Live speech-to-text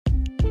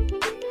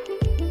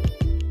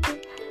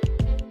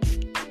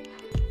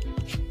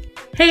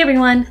Hey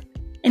everyone,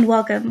 and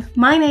welcome.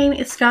 My name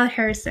is Scarlett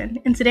Harrison,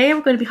 and today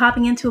we're going to be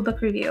hopping into a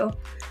book review.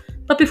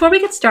 But before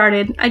we get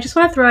started, I just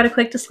want to throw out a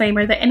quick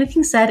disclaimer that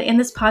anything said in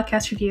this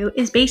podcast review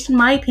is based on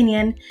my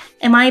opinion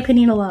and my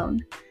opinion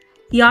alone.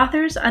 The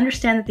authors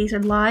understand that these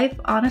are live,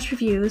 honest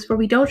reviews where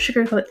we don't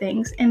sugarcoat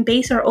things and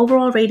base our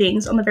overall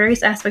ratings on the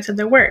various aspects of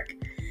their work,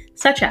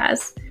 such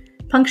as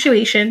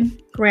punctuation,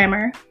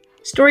 grammar,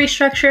 story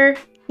structure,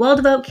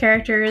 well-developed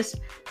characters,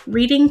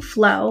 reading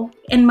flow,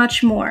 and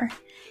much more.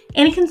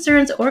 Any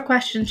concerns or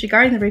questions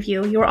regarding the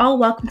review, you are all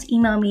welcome to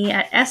email me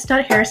at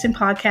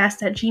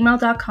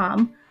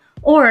s.harrisonpodcast@gmail.com,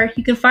 or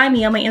you can find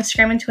me on my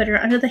Instagram and Twitter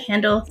under the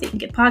handle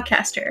Think It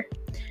Podcaster.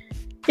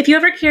 If you're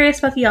ever curious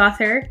about the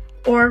author,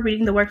 or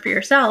reading the work for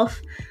yourself,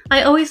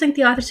 I always link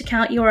the author's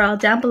account URL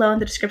down below in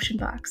the description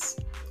box.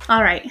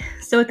 Alright,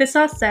 so with this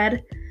all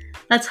said,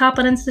 let's hop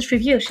on into this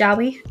review, shall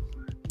we?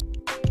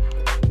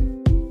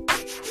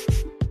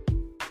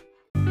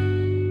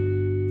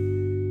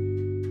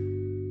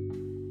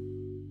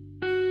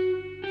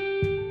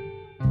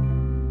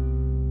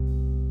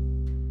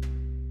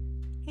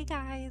 Hey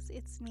guys,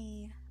 it's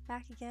me,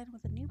 back again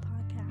with a new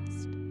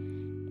podcast.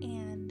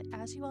 And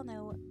as you all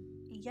know,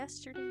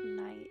 yesterday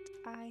night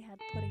I had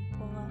put a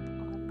poll up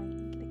on my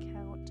Inkitt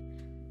account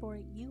for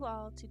you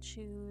all to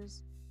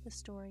choose the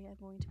story I'm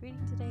going to be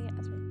reading today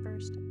as my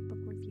first book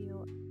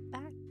review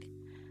back.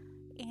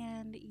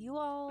 And you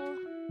all,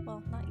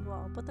 well, not you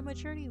all, but the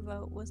majority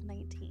vote was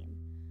 19.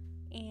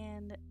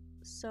 And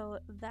so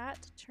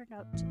that turned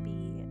out to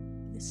be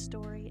the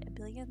story A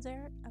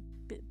Billionaire.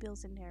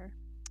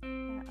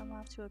 I'm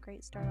off to a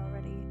great start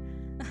already.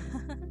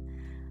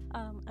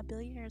 A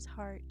Billionaire's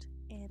Heart,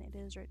 and it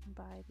is written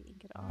by the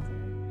Inkitt author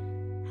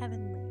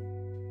Heavenly.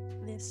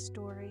 This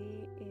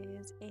story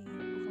is a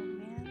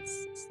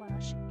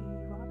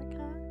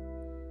romance/erotica.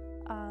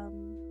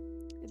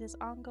 It is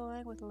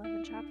ongoing with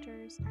 11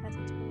 chapters, has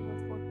a total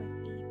of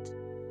 4.8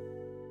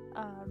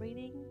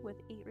 rating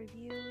with 8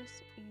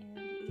 reviews, and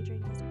the age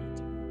rating is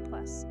 18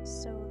 plus.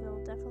 So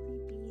there'll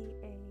definitely be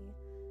a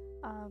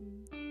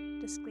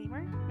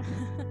disclaimer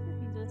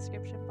in the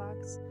description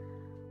box.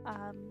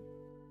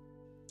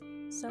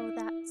 So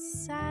that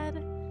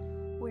said,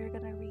 we're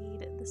gonna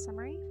read the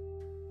summary.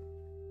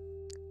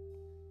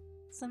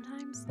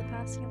 Sometimes the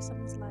passing of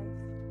someone's life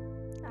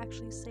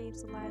actually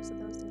saves the lives of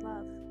those they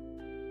love.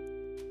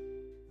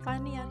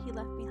 Finding out he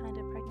left behind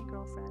a pregnant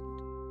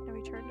girlfriend, and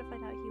returned to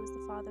find out he was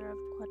the father of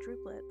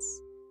quadruplets,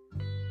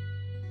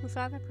 who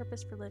found their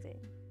purpose for living.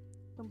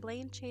 When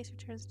Blaine Chase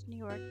returns to New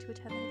York to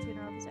attend the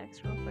funeral of his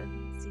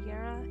ex-girlfriend,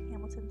 Sierra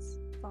Hamilton's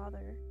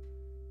father,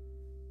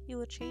 he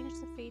will change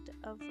the fate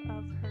of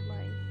her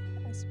life,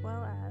 as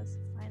well as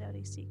find out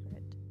a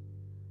secret.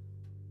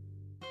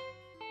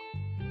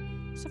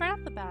 So right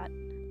off the bat,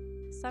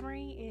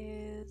 summary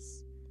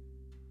is,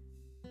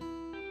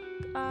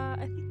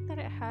 I think that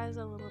it has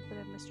a little bit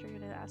of mystery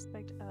in the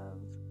aspect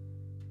of,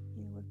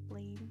 with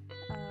Blaine,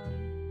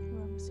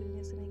 who I'm assuming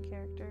is the main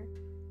character.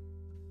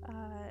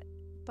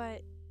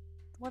 But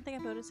one thing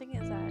I'm noticing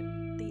is that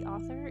the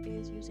author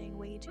is using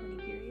way too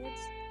many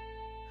periods.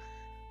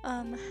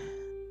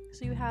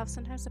 So you have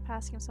sometimes the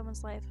passing of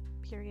someone's life,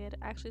 period,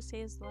 actually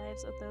saves the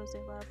lives of those they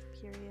love,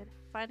 period.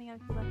 Finding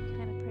out he left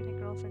behind a pregnant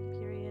girlfriend,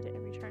 period,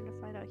 and return to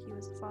find out he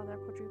was the father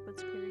of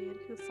quadruplets, period,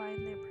 who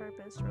find their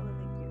purpose for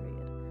living,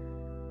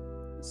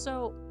 period.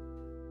 So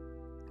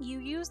you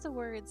use the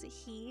words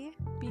he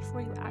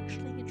before you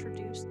actually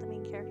introduce the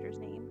main character's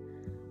name.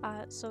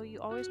 So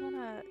you always want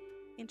to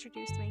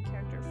introduce the main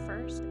character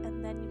first,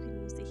 and then you can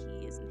use the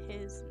he's and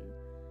his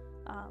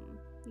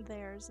and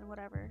theirs and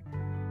whatever.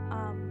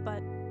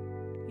 But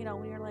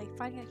when you're like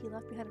finding out he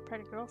left behind a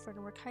pregnant girlfriend,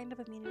 we're kind of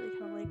immediately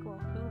kind of like, well,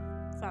 who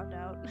found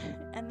out?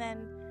 And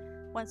then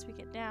once we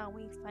get down,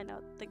 we find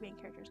out the main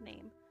character's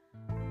name.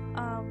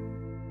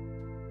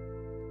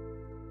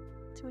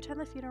 To attend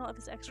the funeral of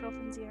his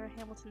ex-girlfriend Sierra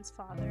Hamilton's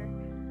father.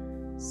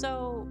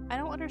 So I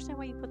don't understand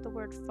why you put the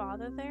word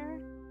father there.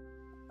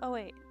 Oh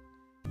wait.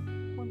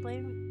 When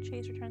Blaine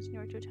Chase returns to New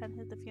York to attend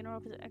the funeral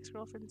of his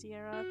ex-girlfriend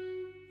Sierra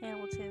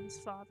Hamilton's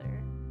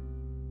father.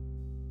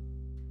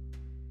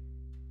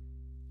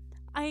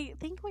 I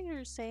think what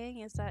you're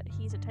saying is that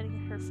he's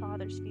attending her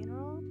father's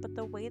funeral, but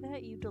the way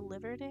that you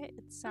delivered it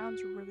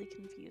sounds really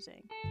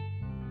confusing.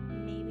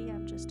 Maybe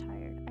I'm just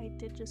tired. I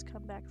did just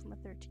come back from a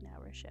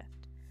 13-hour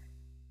shift.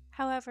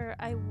 However,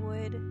 I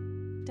would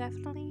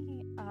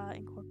definitely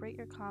incorporate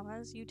your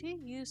commas. You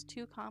did use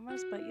 2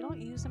 commas, but you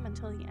don't use them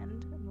until the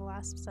end in the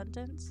last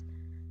sentence.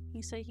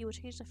 You say he will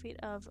change the fate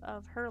of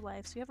her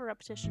life, so you have a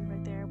repetition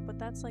right there, but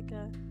that's like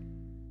a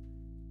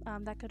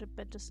that could have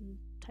been just a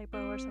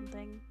typo or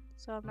something,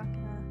 so I'm not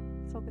gonna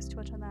focus too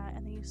much on that.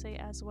 And then you say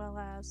as well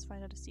as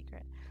find out a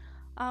secret.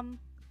 I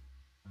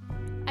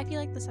feel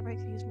like the summary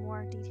could use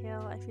more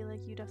detail. I feel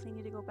like you definitely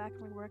need to go back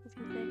and rework a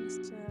few things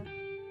to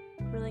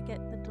really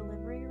get the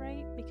delivery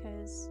right,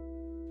 because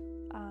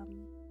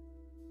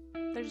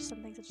there's just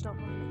some things that just don't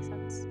really make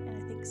sense, and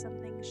I think some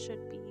things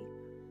should be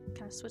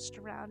kind of switched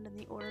around in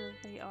the order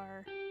that they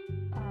are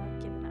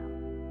given out.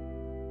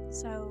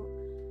 So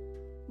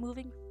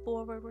moving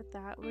forward with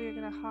that, we're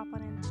going to hop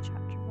on into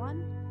chapter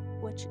 1,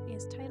 which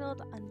is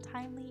titled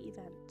Untimely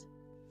Event.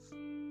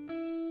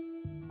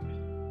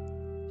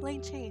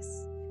 Blaine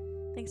Chase,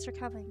 thanks for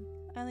coming.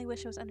 I only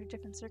wish it was under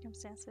different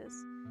circumstances.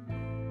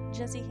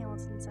 Jesse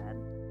Hamilton said.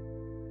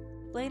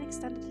 Blaine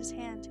extended his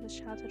hand to his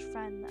childhood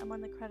friend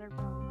among the crowded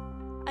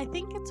room. I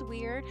think it's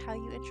weird how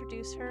you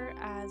introduce her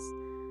as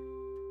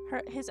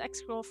his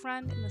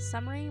ex-girlfriend in the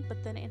summary,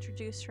 but then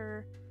introduce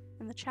her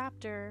in the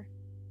chapter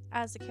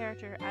as the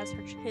character as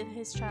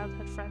his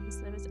childhood friend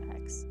instead of his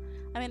ex.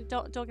 I mean,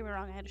 don't get me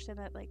wrong, I understand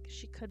that like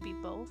she could be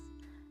both,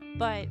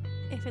 but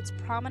if it's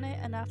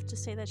prominent enough to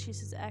say that she's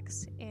his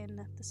ex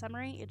in the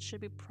summary, it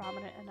should be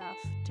prominent enough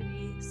to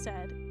be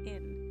said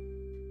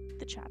in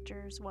the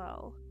chapter as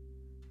well.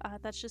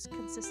 That's just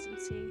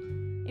consistency.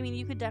 I mean,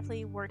 you could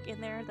definitely work in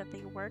there that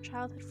they were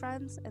childhood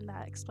friends, and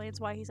that explains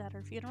why he's at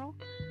her funeral.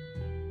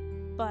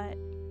 But,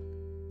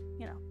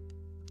 you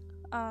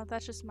know,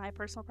 that's just my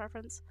personal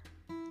preference.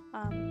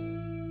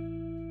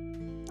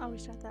 I'll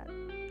restart that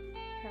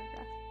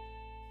paragraph.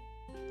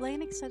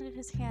 Blaine extended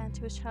his hand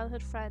to his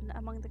childhood friend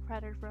among the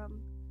crowded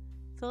room,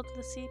 filled with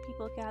the sea of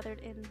people gathered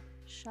in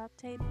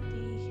Chateau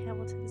de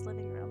Hamilton's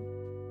living room.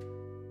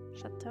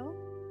 Chateau?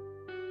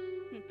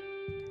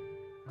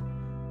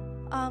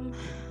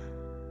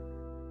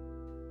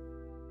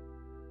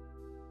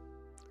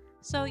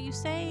 So you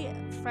say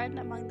friend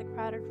among the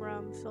crowded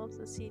room filled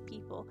with a sea of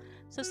people.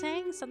 So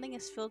saying something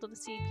is filled with a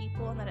sea of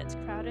people and that it's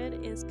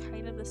crowded is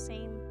kind of the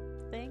same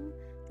thing.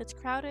 If it's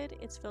crowded,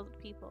 it's filled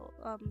with people.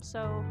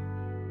 So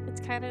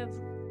it's kind of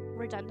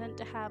redundant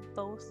to have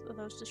both of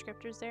those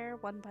descriptors there,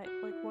 one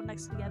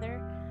next to the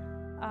other.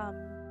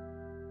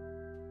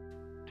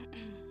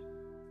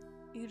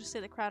 You just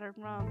say the crowded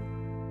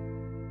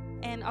room.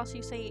 And also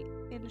you say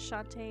in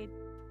Chateau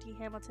de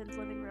Hamilton's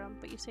living room,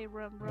 but you say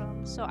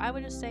room. So I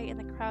would just say in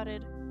the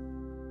crowded.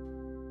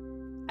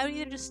 I would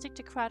either just stick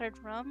to crowded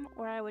room,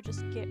 or I would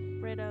just get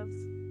rid of,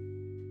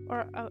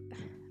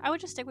 I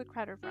would just stick with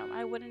crowded room.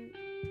 I wouldn't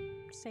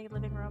say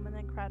living room and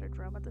then crowded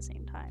room at the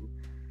same time,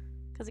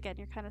 because again,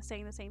 you're kind of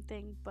saying the same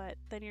thing, but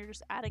then you're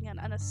just adding an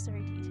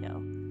unnecessary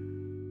detail.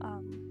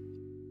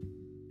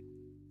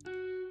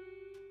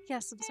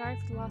 Yes, I'm sorry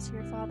for the loss of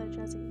your father,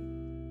 Jesse.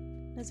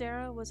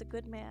 Nazera was a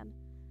good man.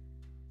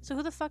 So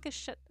who the fuck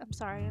is I'm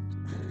sorry.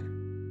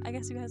 I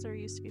guess you guys are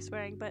used to me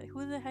swearing, but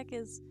who the heck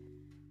is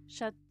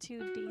Chateau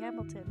de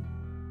Hamilton?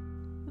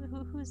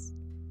 Who's...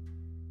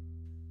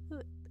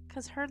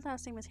 Because her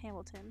last name is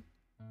Hamilton.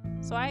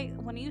 So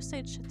when you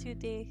said Chateau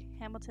de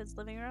Hamilton's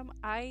living room,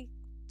 I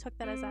took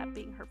that as that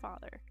being her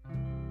father.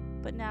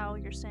 But now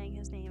you're saying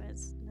his name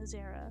is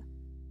Nazera.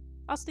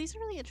 Also, these are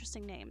really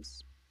interesting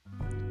names.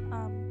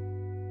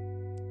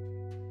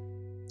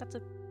 That's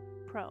a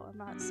pro. I'm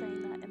not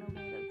saying that in a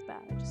way that's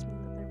bad. I just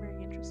mean that they're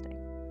very interesting.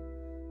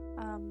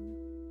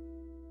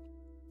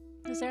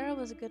 Nazera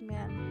was a good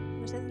man.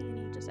 If there's anything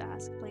you need, just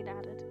ask, Blaine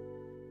added.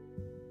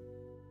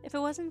 If it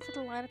wasn't for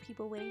the line of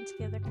people waiting to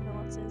give their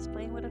condolences,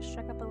 Blaine would have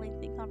struck up a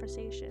lengthy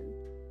conversation.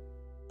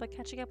 But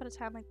catching up at a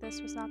time like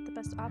this was not the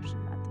best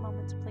option at the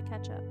moment to play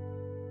catch-up.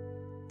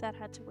 That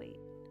had to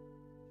wait.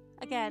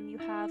 Again, you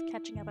have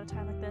catching up at a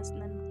time like this,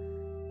 and then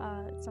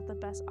it's not the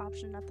best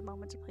option at the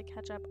moment to play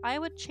catch-up. I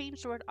would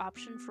change the word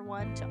option for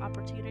one to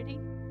opportunity,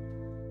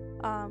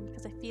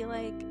 because I feel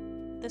like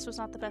this was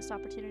not the best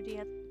opportunity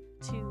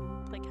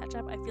to play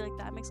catch-up. I feel like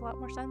that makes a lot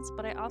more sense,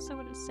 but I also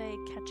wouldn't say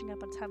catching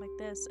up at a time like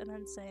this and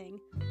then saying,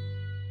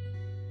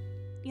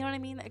 you know what I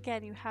mean?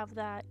 Again, you have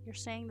that,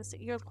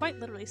 you're quite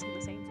literally saying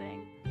the same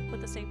thing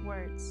with the same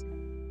words.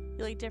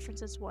 The only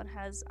difference is one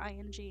has ing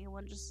and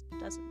one just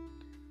doesn't.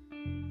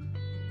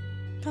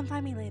 Come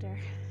find me later,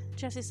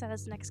 Jesse said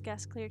as the next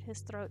guest cleared his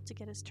throat to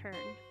get his turn.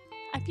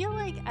 I feel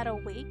like at a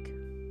wake,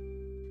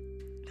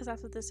 because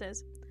that's what this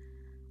is,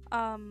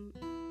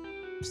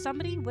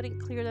 somebody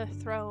wouldn't clear their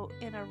throat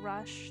in a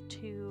rush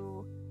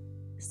to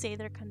say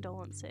their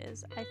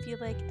condolences. I feel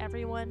like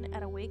everyone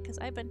at a wake, because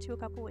I've been to a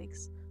couple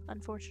wakes,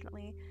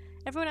 unfortunately,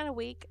 everyone at a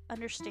wake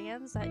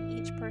understands that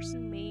each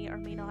person may or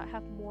may not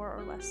have more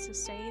or less to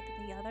say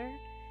than the other,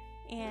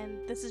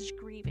 and this is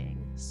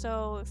grieving.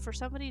 So for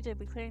somebody to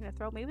be clearing their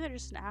throat, maybe they're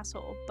just an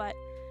asshole, but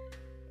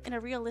in a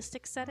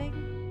realistic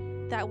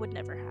setting, that would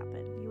never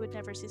happen. You would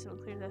never see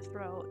someone clear their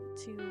throat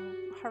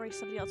to hurry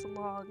somebody else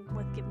along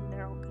with giving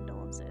their own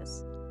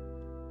condolences.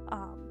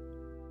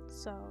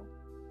 So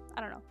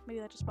I don't know, maybe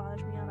that just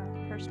bothers me on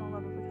a personal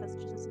level because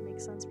it just doesn't make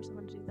sense for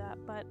someone to do that,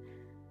 but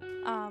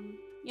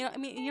you know, I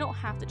mean, you don't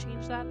have to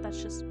change that,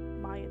 that's just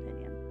my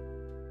opinion.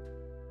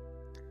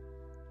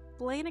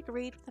 Blaine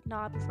agreed with a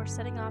nod before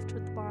setting off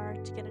toward the bar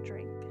to get a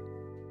drink.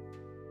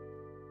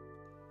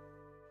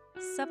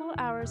 Several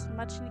hours of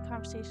much needed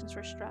conversations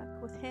were struck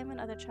with him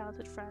and other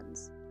childhood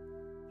friends.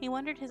 He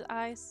wondered his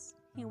eyes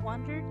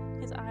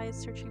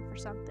searching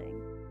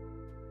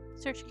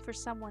for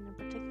someone in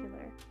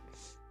particular.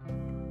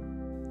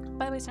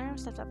 By the way, sorry I'm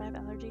stepped up, I have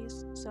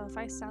allergies, so if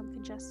I sound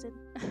congested,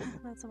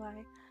 that's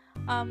why.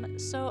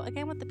 So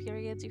again with the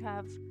periods, you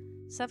have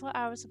Several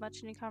hours of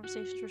much-needed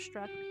conversations were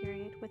struck,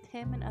 period, with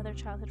him and other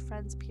childhood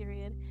friends,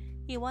 period.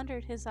 He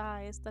wondered his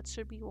eyes, that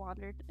should be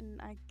wandered, and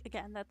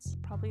again, that's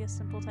probably a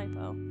simple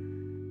typo.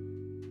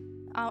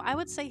 I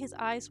would say his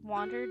eyes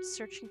wandered,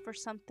 searching for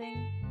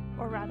something,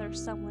 or rather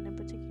someone in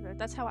particular.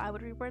 That's how I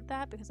would reword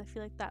that, because I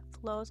feel like that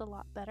flows a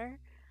lot better.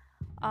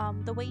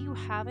 The way you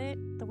have it,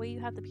 the way you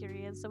have the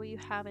periods, the way you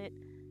have it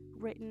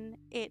written,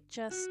 it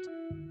just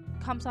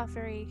comes off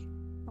very...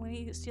 I'm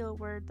going to steal a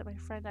word that my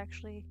friend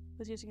actually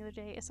was using the other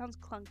day. It sounds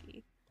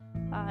clunky.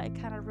 It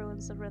kind of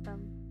ruins the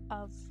rhythm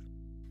of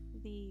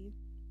the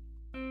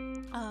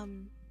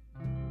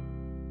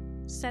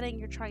setting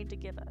you're trying to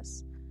give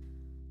us.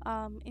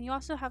 And you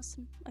also have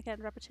some,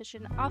 again,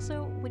 repetition.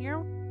 Also, when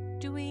you're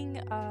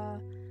doing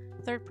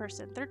third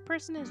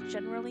person is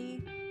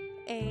generally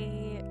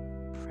a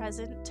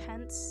present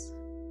tense.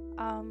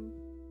 I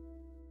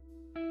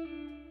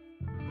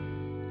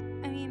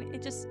mean,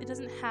 it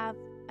doesn't have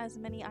as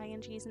many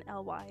INGs and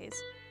LYs.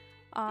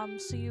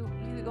 So you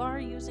are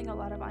using a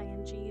lot of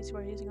INGs, you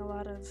are using a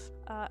lot of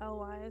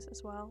LYs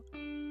as well.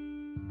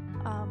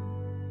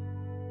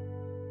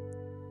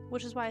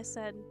 Which is why I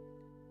said,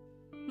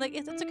 like,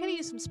 it's okay to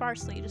use them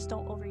sparsely, just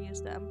don't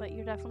overuse them, but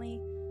you're definitely...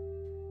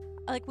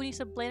 Like, when you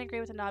said Blaine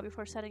agreed with a nod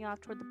before setting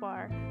off toward the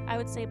bar, I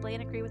would say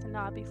Blaine agreed with a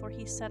nod before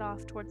he set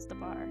off towards the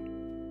bar.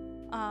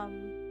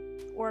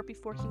 Or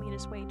before he made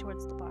his way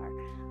towards the bar.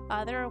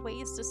 There are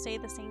ways to say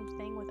the same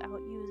thing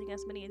without using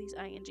as many of these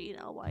ING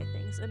and LY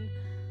things, and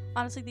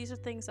honestly, these are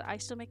things that I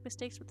still make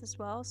mistakes with as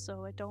well,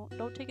 so I don't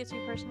take it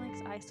too personally,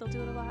 because I still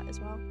do it a lot as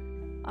well.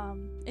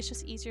 It's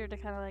just easier to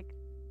kind of, like,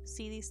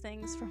 see these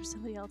things from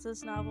somebody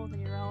else's novel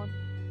than your own,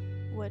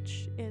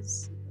 which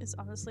is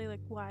honestly,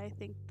 like, why I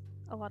think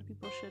a lot of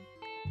people should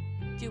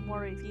do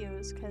more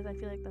reviews, because I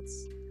feel like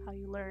that's how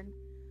you learn,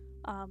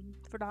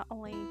 for not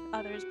only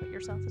others, but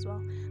yourself as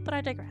well. But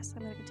I digress.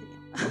 I'm going to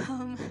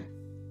continue.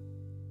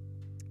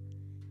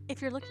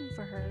 If you're looking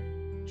for her,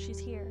 she's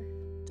here, ...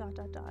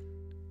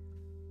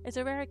 It's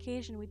a rare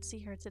occasion we'd see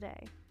her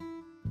today.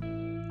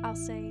 I'll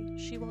say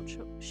she won't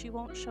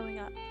showing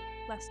up,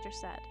 Lester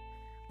said.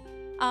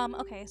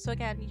 Okay, so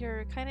again,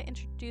 you're kind of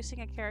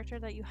introducing a character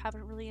that you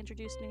haven't really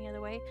introduced in any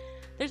other way.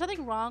 There's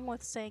nothing wrong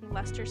with saying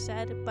Lester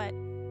said, but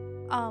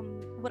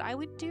what I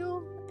would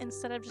do,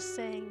 instead of just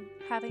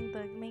having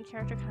the main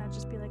character kind of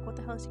just be like, what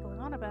the hell is he going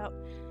on about?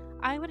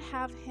 I would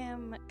have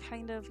him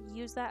kind of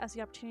use that as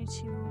the opportunity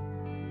to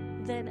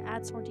then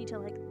add some more detail,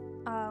 like,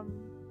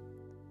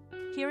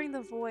 hearing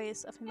the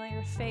voice, a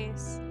familiar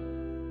face,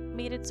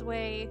 made its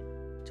way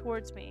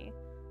towards me.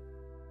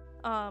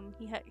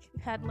 He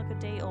hadn't looked a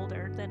day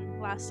older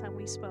than last time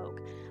we spoke,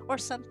 or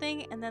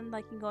something, and then,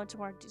 like, you can go into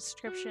more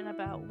description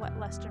about what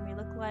Lester may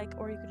look like,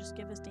 or you could just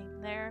give his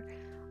name there.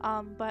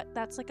 But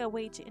that's, like, a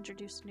way to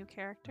introduce a new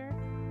character.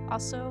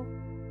 Also,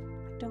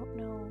 I don't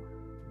know.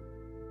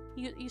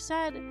 You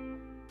said,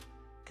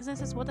 because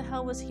this is, what the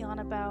hell was he on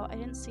about? I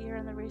didn't see her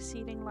in the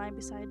receiving line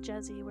beside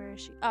Jezzy. Where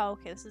is she? Oh,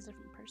 okay, this is a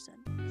different person.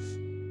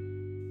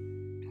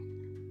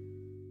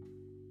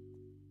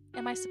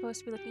 Am I supposed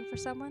to be looking for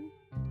someone?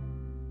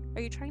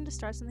 Are you trying to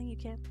start something you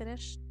can't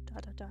finish? ...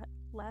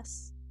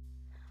 Less.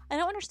 I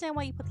don't understand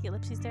why you put the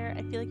ellipses there.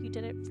 I feel like you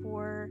did it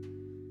for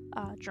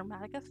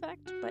dramatic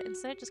effect, but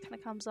instead it just kind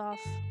of comes off,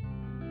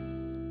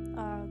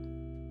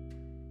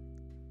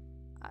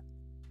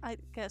 I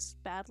guess,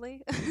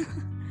 badly.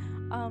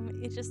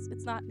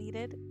 It's not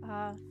needed.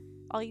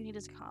 All you need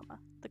is a comma.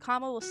 The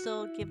comma will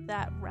still give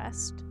that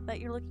rest that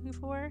you're looking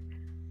for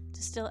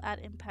to still add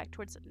impact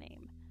towards the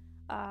name.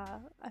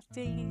 I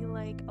feel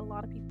like a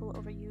lot of people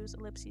overuse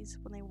ellipses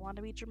when they want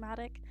to be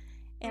dramatic,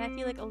 and I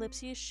feel like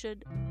ellipses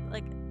should,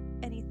 like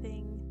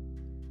anything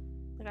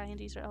like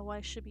INGs or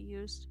LYs, should be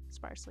used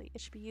sparsely.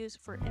 It should be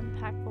used for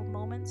impactful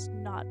moments,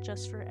 not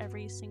just for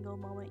every single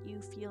moment you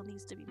feel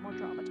needs to be more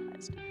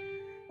dramatized.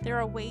 There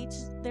are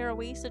ways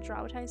to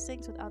dramatize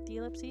things without the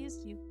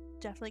ellipses. You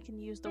definitely can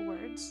use the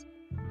words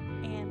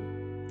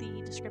and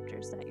the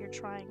descriptors that you're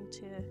trying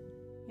to,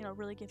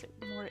 really give it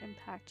more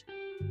impact.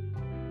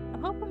 I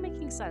hope I'm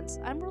making sense.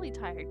 I'm really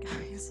tired,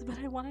 guys, but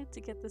I wanted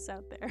to get this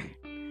out there.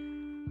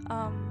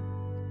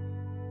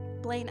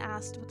 Blaine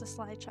asked with a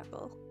sly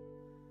chuckle.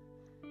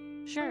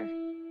 Sure, ...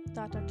 You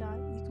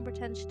can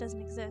pretend she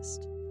doesn't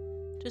exist.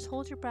 Just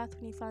hold your breath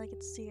when you finally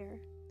get to see her.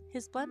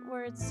 His blunt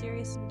words,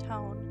 serious in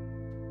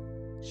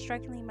tone,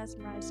 strikingly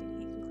mesmerizing,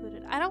 he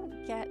concluded. I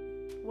don't get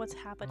what's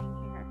happening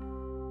here.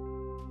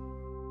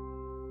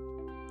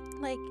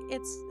 Like,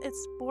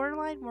 it's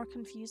borderline more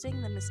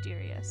confusing than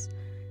mysterious.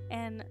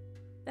 And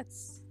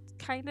that's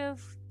kind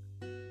of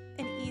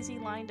an easy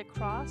line to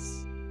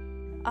cross.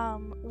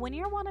 When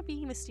you want to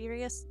be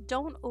mysterious,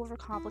 don't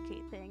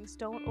overcomplicate things.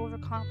 Don't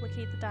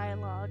overcomplicate the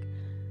dialogue.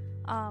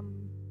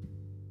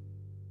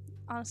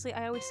 Honestly,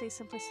 I always say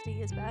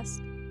simplicity is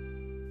best.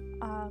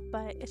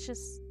 But it's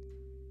just...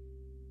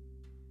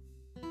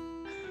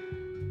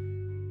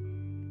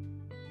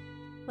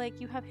 like,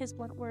 you have his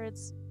blunt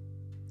words,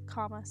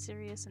 comma,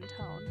 serious in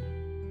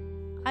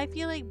tone. I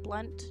feel like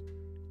blunt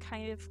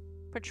kind of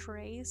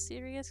portrays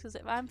serious, because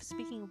if I'm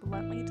speaking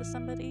bluntly to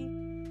somebody,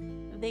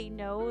 they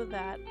know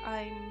that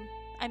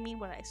I mean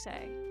what I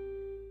say,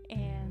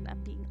 and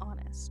I'm being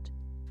honest.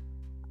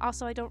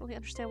 Also, I don't really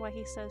understand why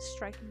he says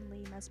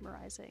strikingly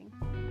mesmerizing.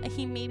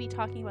 He may be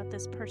talking about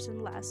this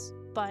person less,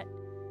 but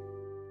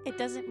it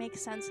doesn't make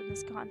sense in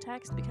this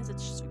context because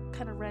it's just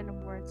kind of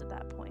random words at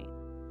that point.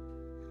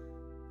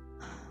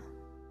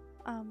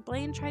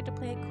 Blaine tried to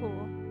play it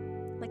cool,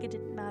 like it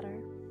didn't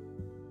matter,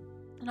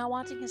 not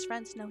wanting his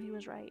friends to know he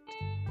was right.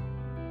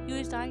 He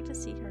was dying to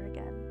see her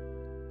again.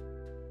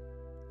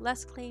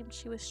 Les claimed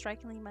she was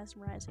strikingly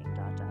mesmerizing, ...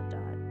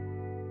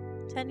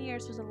 10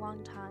 years was a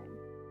long time.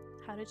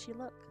 How did she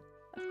look?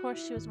 Of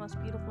course, she was the most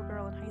beautiful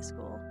girl in high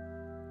school.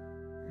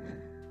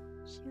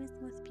 She was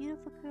the most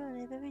beautiful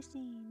girl I've ever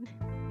seen.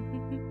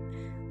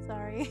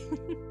 Sorry.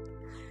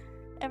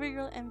 Every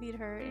girl envied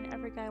her, and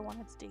every guy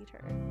wanted to date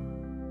her.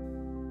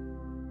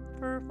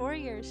 For 4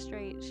 years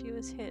straight, she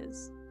was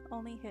his.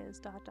 Only his... ...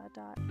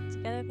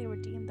 Together, they were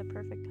deemed the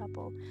perfect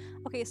couple.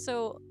 Okay,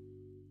 so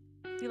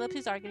the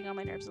ellipses are getting on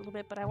my nerves a little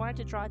bit, but I wanted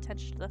to draw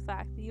attention to the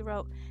fact that you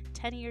wrote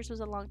 10 years was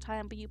a long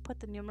time, but you put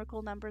the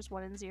numerical numbers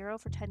 1 and 0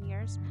 for 10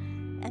 years.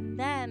 And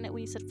then when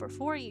you said for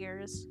 4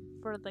 years,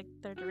 for like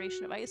their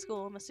duration of high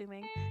school, I'm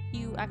assuming,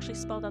 you actually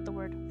spelled out the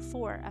word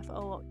for,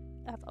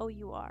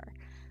 F-O-U-R.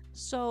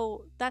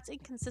 So that's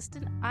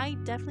inconsistent. I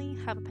definitely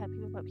have a pet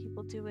peeve about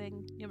people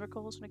doing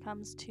numericals when it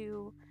comes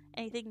to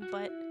anything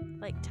but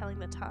like telling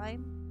the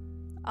time.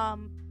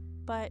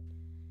 But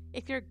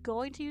if you're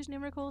going to use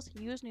numericals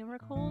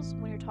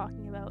when you're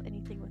talking about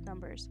anything with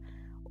numbers,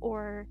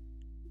 or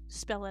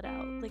spell it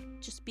out.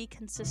 Like, just be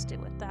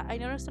consistent with that. I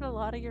noticed that a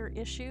lot of your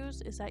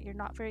issues is that you're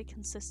not very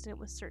consistent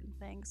with certain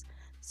things,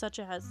 such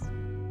as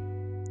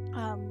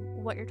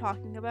what you're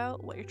talking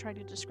about, what you're trying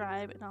to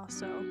describe, and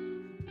also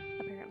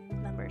apparently with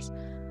numbers.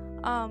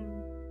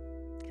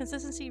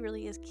 Consistency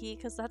really is key,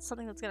 because that's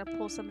something that's going to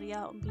pull somebody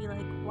out and be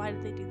like, why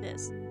did they do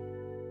this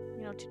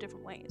in, 2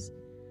 different ways.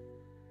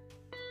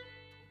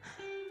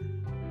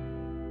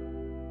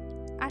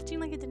 Acting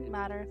like it didn't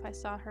matter if I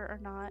saw her or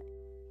not,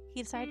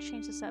 he decided to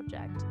change the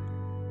subject.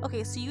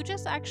 Okay, so you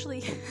just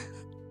actually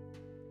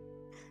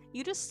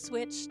you just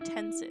switched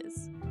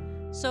tenses.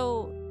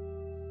 So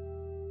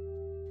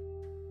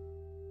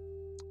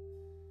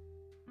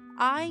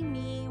I,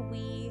 me,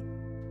 we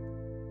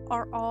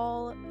are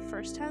all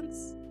first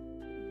tense.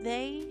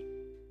 They,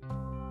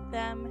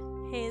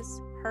 them,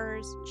 his,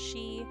 hers,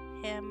 she,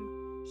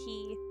 him,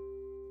 he,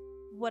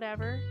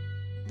 whatever.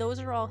 Those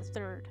are all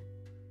third.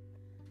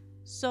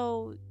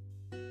 So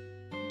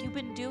you've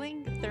been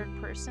doing third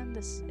person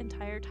this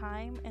entire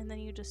time, and then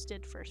you just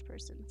did first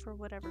person for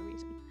whatever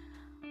reason.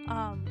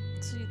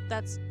 So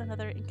that's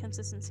another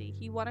inconsistency.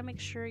 You want to make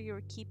sure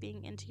you're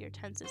keeping into your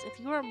tenses. If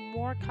you are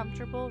more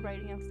comfortable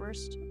writing in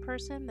first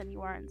person than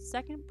you are in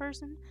second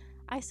person,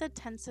 I said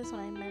tenses when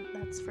I meant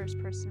that's first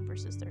person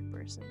versus third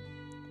person.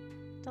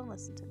 Don't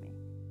listen to me,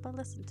 but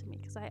listen to me,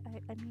 because I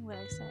mean what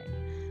I say.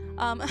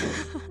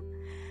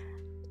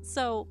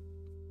 So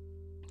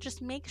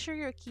just make sure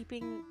you're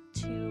keeping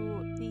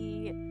to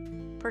the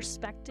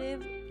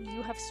perspective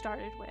you have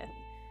started with,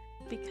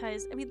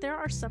 because there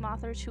are some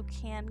authors who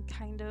can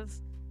kind of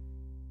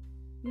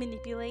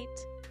manipulate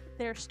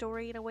their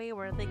story in a way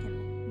where they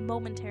can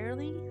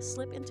momentarily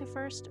slip into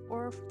first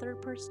or third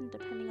person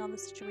depending on the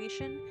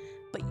situation,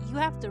 but you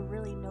have to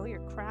really know your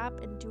crap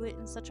and do it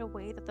in such a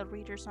way that the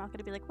reader's not going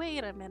to be like,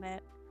 wait a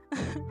minute.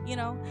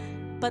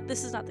 But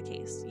this is not the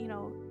case.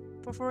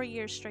 For 4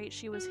 years straight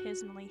she was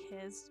his and only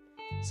his.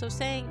 So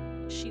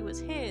saying she was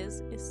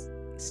his is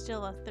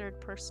still a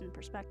third person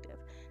perspective.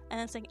 And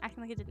then saying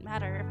acting like it didn't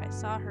matter if I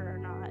saw her or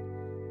not,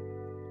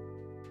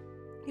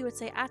 he would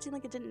say acting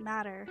like it didn't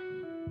matter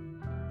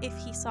if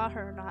he saw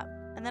her or not.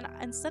 And then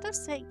instead of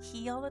saying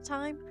he all the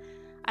time,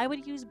 I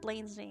would use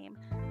Blaine's name.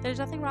 There's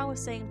nothing wrong with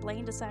saying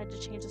Blaine decided to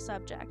change the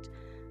subject,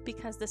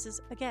 because this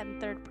is, again,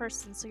 third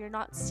person, so you're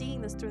not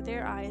seeing this through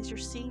their eyes, you're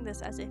seeing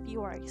this as if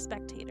you are a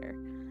spectator.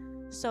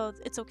 So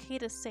it's okay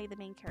to say the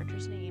main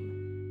character's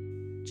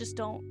name. Just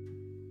don't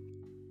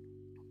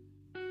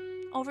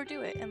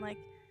overdo it, and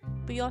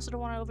but you also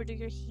don't want to overdo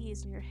your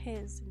he's and your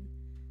his, and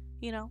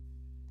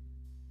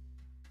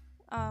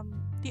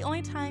the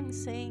only time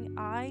saying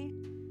I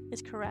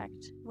is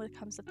correct when it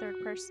comes to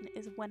third person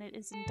is when it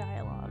is in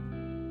dialogue.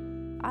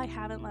 I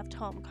haven't left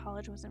home.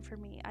 College wasn't for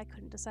me. I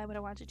couldn't decide what I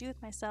wanted to do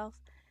with myself.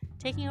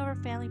 Taking over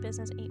family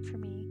business ain't for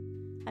me.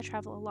 I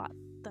travel a lot,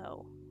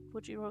 though,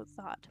 which you wrote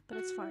thought, but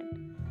it's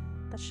fine.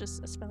 That's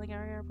just a spelling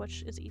error,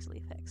 which is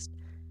easily fixed.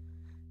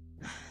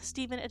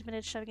 Stephen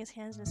admitted shoving his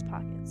hands in his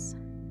pockets.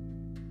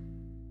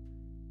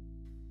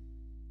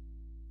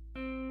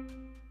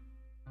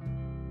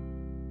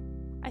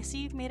 I see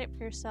you've made it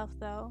for yourself,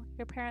 though.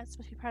 Your parents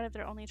must be proud of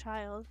their only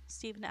child,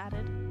 Stephen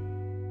added.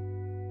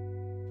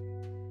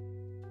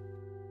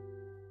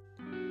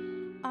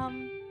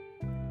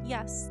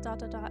 Yes, ...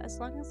 as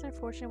long as their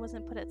fortune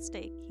wasn't put at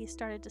stake, he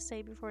started to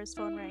say before his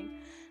phone rang.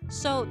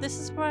 So this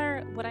is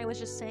where what I was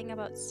just saying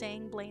about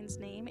saying Blaine's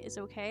name is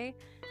okay,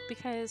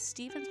 because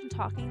Stephen's been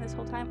talking this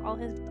whole time. All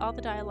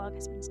the dialogue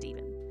has been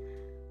Stephen.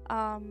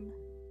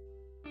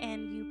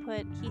 and you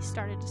put he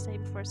started to say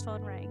before his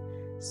phone rang.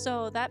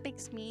 So that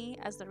makes me,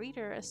 as the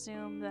reader,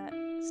 assume that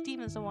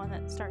Steven's the one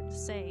that started to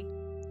say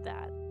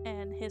that,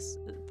 and his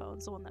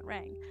phone's the one that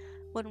rang,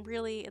 when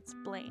really it's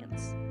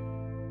Blaine's.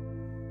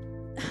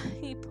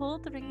 He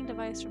pulled the ringing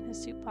device from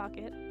his suit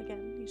pocket,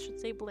 again, you should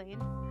say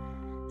Blaine,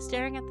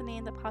 staring at the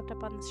name that popped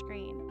up on the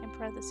screen, in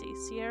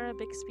parentheses, Sierra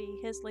Bixby,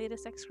 his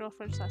latest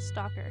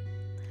ex-girlfriend/stalker.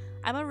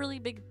 I'm a really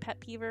big pet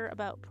peever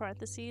about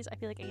parentheses. I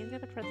feel like anything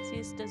with a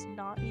parentheses does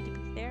not need to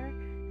be there,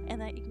 and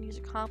that you can use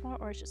a comma,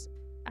 or it's just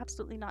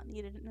absolutely not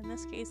needed. And in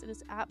this case, it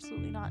is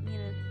absolutely not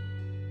needed.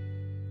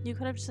 You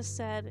could have just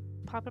said,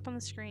 popped up on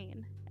the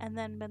screen, and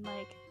then been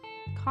like,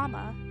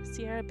 comma,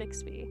 Sierra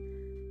Bixby,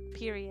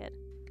 period,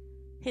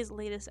 his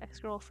latest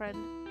ex-girlfriend,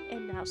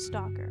 and now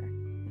stalker.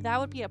 That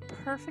would be a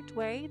perfect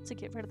way to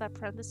get rid of that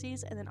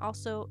parentheses and then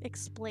also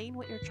explain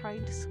what you're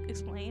trying to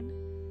explain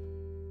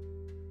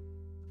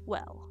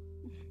well.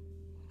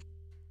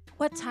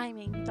 What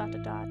timing, ...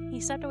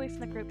 He stepped away from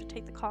the group to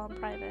take the call in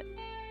private.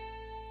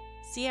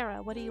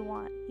 Sierra, what do you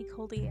want? He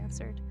coldly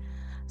answered.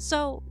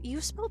 So,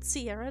 you spelled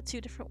Sierra 2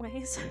 different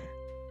ways.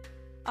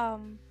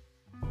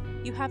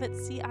 You have it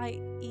Cierra,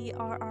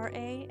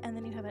 and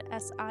then you have it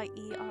Sierra.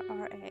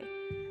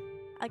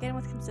 Again,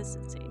 with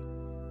consistency.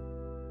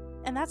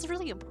 And that's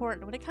really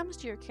important. When it comes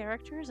to your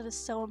characters, it is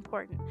so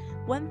important.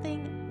 One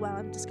thing while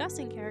I'm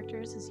discussing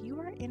characters is you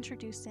are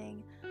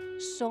introducing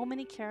so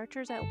many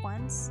characters at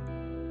once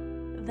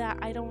that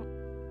I don't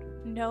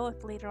know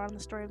if later on in the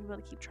story I'm able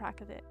to keep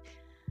track of it.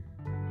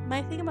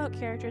 My thing about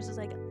characters is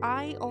like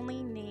I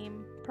only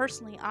name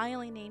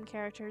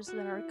characters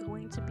that are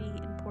going to be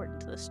important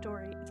to the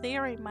story. If they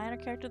are a minor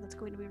character that's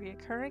going to be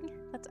reoccurring,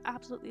 that's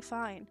absolutely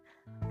fine.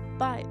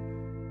 But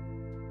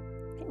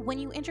when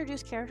you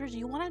introduce characters,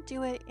 you want to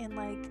do it in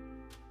like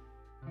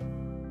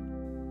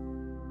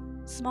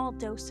small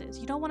doses.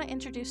 You don't want to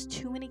introduce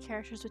too many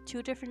characters with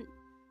too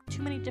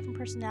many different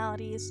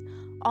personalities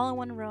all in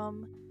one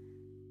room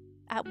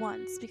at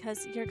once,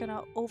 because you're going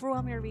to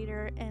overwhelm your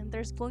reader, and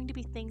there's going to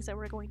be things that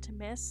we're going to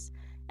miss,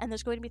 and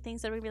there's going to be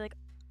things that are going to be like,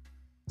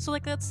 so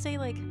like let's say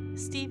like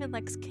Steven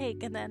likes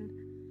cake, and then,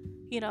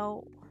 you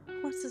know,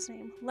 what's his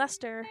name?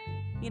 Lester,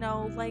 you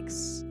know,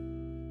 likes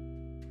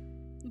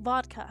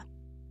vodka.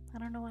 I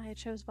don't know why I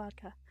chose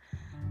vodka.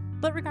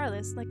 But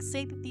regardless, like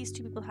say that these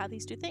two people have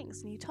these two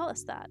things, and you tell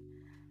us that.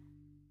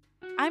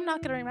 I'm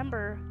not going to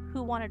remember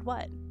who wanted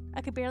what.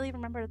 I could barely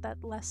remember that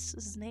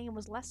his name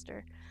was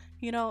Lester,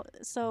 you know,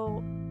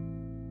 so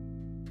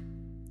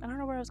I don't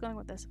know where I was going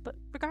with this, but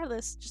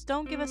regardless, just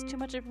don't give us too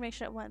much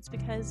information at once,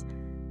 because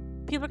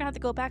people are gonna have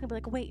to go back and be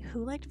like, wait,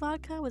 who liked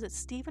vodka? Was it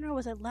Steven or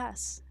was it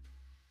Les?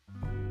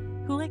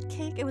 Who liked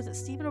cake? Was it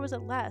Steven or was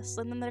it Les?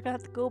 And then they're gonna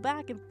have to go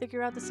back and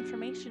figure out this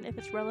information if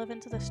it's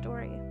relevant to the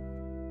story.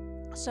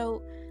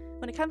 So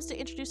when it comes to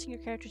introducing your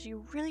characters,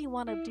 you really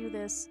want to do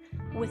this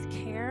with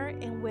care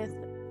and with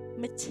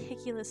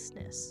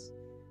meticulousness.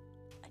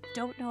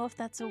 Don't know if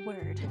that's a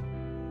word.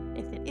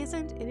 If it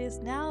isn't, it is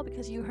now,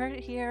 because you heard it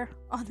here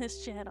on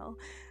this channel.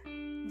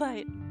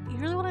 But you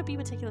really want to be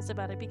meticulous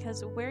about it,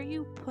 because where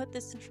you put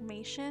this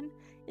information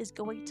is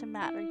going to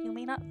matter. You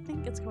may not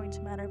think it's going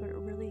to matter, but it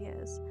really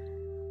is.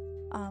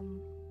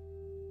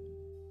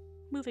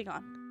 Moving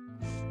on.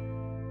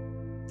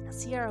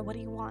 Sierra, what do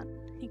you want?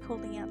 He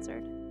coldly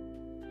answered.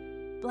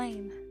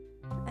 Blaine,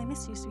 I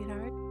miss you,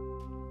 sweetheart.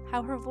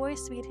 How her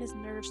voice made his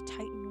nerves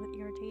tighten with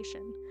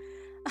irritation.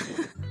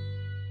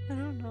 I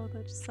don't know,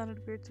 that just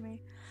sounded weird to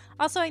me.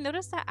 Also, I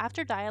noticed that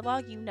after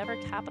dialogue, you never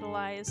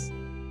capitalize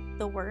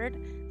the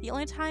word. The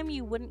only time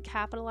you wouldn't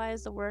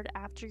capitalize the word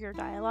after your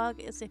dialogue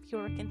is if you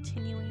were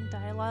continuing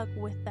dialogue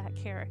with that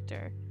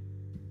character.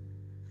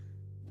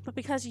 But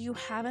because you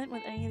haven't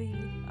with any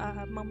of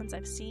the moments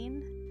I've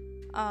seen,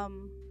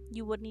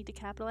 you would need to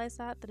capitalize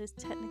that. That is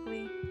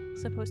technically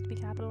supposed to be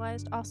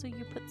capitalized. Also,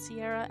 you put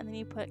Sierra and then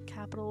you put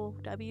capital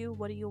W,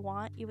 what do you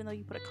want, even though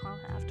you put a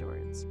comma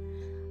afterwards.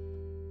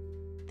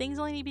 Things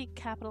only need to be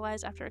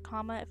capitalized after a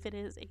comma if it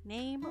is a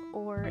name,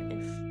 or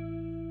if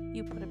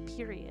you put a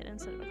period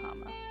instead of a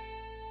comma.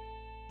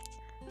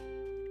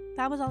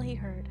 That was all he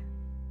heard.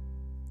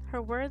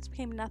 Her words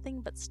became nothing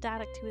but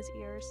static to his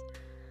ears,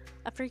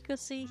 a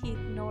frequency he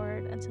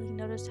ignored until he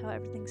noticed how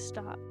everything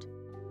stopped.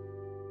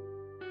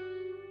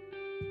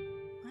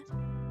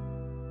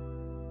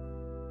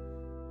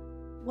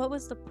 What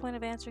was the point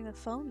of answering the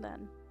phone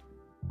then?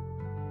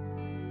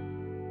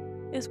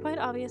 It was quite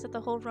obvious that the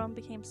whole room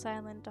became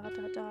silent, ...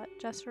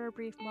 just for a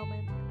brief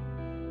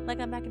moment, like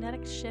a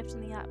magnetic shift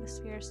in the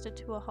atmosphere stood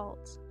to a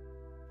halt.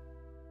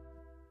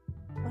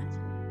 What?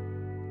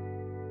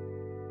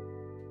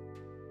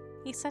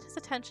 He set his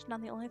attention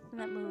on the only thing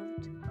that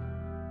moved.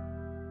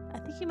 I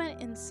think he meant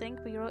in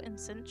sync, but he wrote in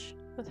cinch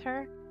with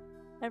her.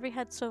 Every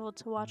head swiveled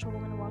to watch a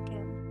woman walk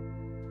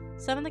in.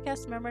 Some of the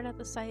guests murmured at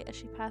the sight as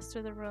she passed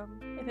through the room.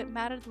 If it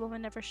mattered, the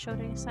woman never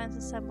showed any signs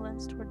of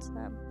semblance towards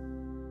them.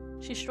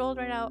 She strolled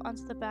right out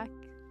onto the back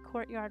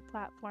courtyard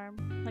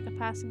platform. Like a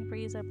passing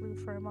breeze that blew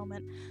for a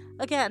moment.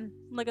 Again,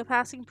 like a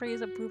passing breeze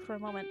that blew for a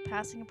moment.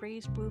 Passing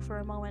breeze blew for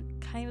a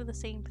moment. Kind of the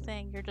same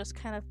thing. You're just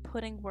kind of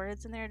putting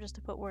words in there just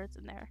to put words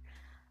in there.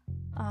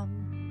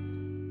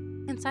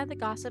 Inside, the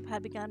gossip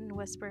had begun in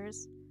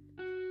whispers.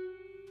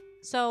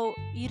 So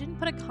you didn't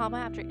put a comma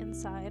after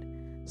inside.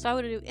 So I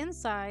would do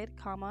inside,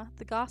 comma,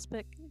 the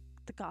gossip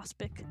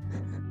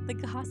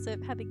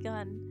had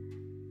begun.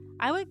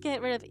 I would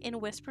get rid of in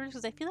whispers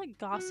because I feel like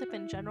gossip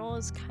in general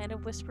is kind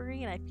of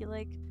whispery, and I feel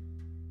like,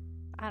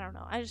 I don't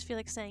know, I just feel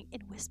like saying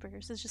in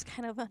whispers is just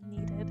kind of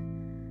unneeded.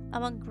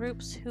 Among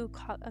groups who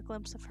caught a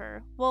glimpse of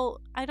her. Well,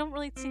 I don't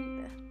really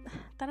think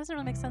that doesn't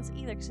really make sense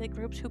either, because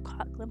groups who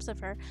caught a glimpse of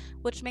her,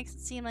 which makes it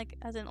seem like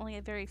as in only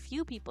a very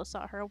few people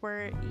saw her,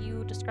 where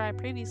you described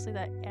previously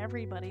that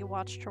everybody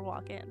watched her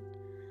walk in.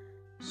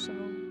 So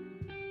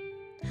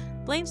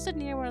Blaine stood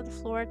near one of the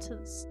floor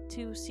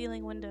to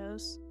ceiling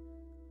windows.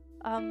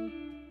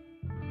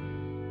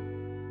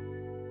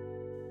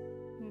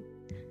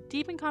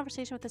 Deep in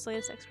conversation with his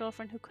latest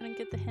ex-girlfriend who couldn't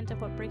get the hint of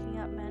what breaking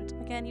up meant.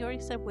 Again, you already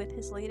said with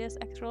his latest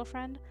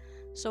ex-girlfriend,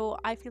 so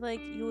I feel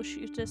like you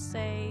should just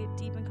say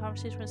deep in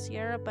conversation with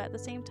Sierra, but at the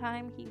same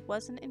time, he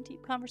wasn't in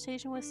deep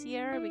conversation with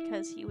Sierra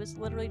because he was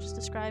literally just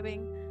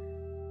describing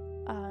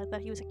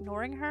that he was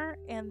ignoring her,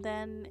 and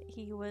then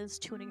he was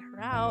tuning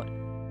her out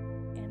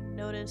and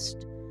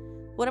noticed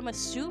what I'm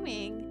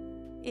assuming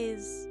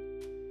is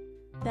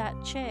that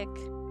chick,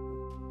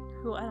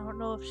 who I don't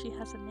know if she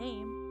has a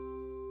name.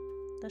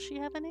 Does she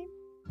have a name?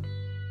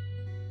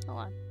 Hold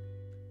on.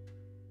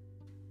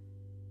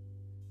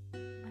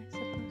 Am I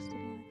supposed to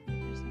be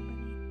looking for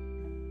somebody?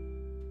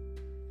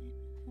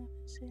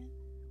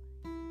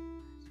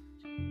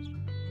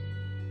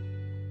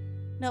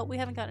 No, we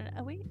haven't gotten it.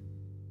 Oh, wait.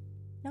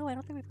 No, I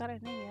don't think we've got a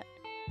name yet.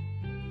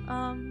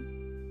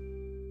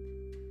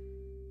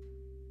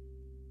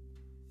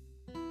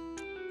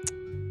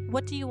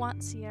 What do you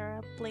want,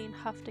 Sierra? Blaine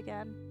huffed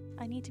again.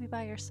 I need to be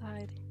by your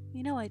side.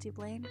 You know I do,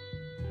 Blaine.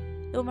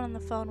 The woman on the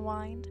phone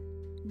whined.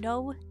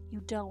 No, you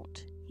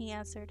don't, he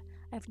answered.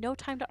 I have no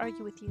time to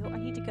argue with you. I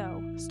need to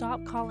go.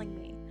 Stop calling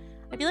me.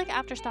 I feel like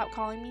after stop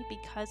calling me,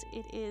 because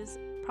it is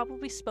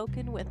probably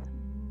spoken with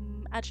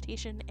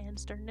agitation and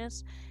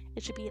sternness,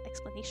 it should be an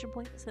exclamation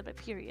point instead of a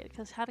period,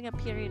 because having a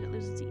period, it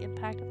loses the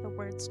impact of the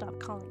word stop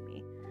calling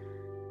me.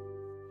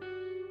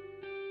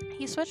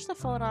 He switched the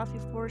phone off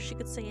before she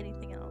could say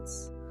anything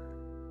else.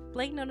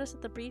 Blake noticed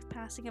that the brief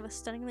passing of a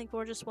stunningly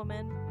gorgeous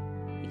woman,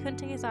 he couldn't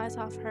take his eyes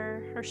off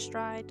her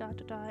stride, ...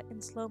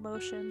 in slow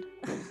motion.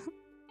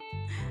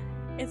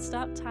 It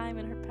stopped time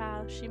in her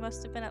path. She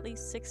must have been at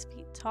least 6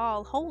 feet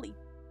tall. Holy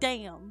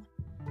damn!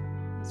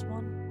 It was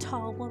one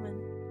tall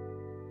woman.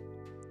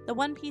 The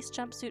one-piece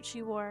jumpsuit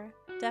she wore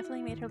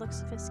definitely made her look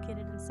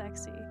sophisticated and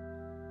sexy.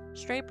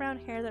 Straight brown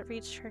hair that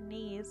reached her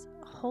knees.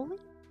 Holy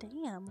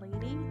damn,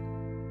 lady.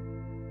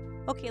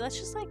 Okay, let's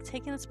just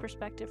take in this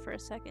perspective for a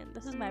second.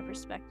 This is my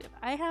perspective.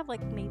 I have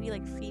maybe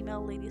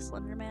female Lady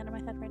Slenderman in my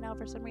head right now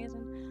for some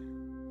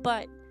reason.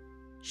 But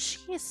she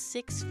is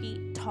 6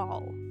 feet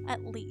tall,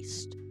 at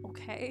least,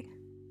 okay?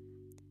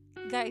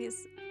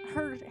 Guys,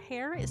 her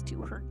hair is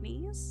to her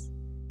knees.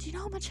 Do you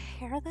know how much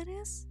hair that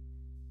is?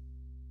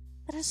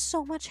 That is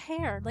so much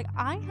hair.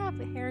 I have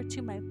hair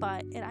to my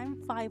butt, and I'm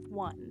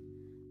 5'1",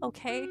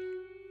 okay?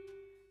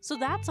 So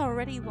that's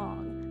already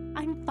long.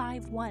 I'm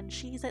 5'1".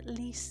 She's at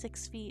least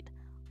 6 feet.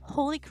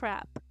 Holy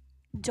crap.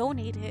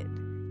 Donate it.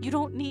 You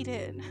don't need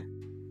it.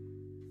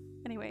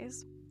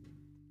 Anyways.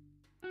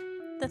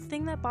 The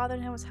thing that bothered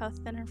him was how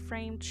thin and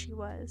framed she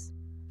was.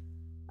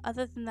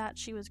 Other than that,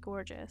 she was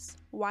gorgeous.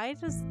 Why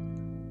does...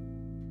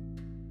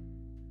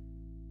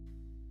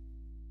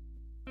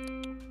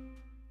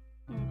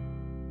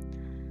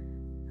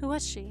 Who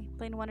was she?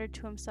 Blaine wondered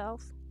to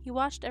himself. He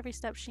watched every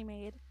step she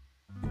made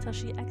until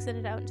she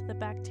exited out into the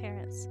back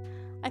terrace.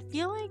 I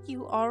feel like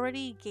you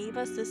already gave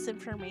us this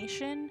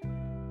information,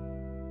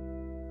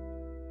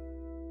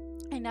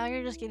 and now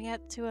you're just giving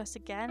it to us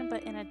again,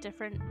 but in a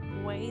different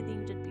way than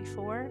you did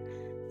before.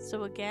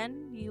 So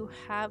again, you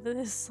have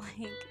this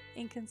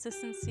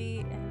inconsistency,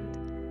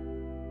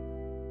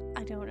 and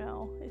I don't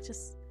know. It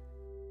just...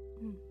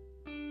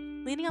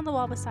 Leaning on the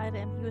wall beside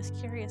him, he was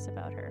curious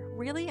about her.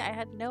 Really? I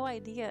had no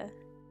idea.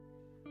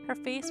 Her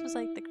face was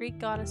like the Greek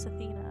goddess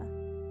Athena.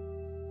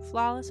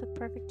 Flawless with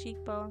perfect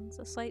cheekbones,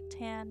 a slight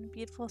tan,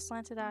 beautiful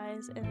slanted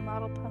eyes, and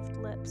model puffed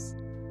lips.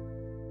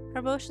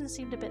 Her motions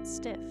seemed a bit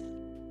stiff,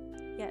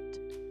 yet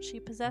she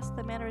possessed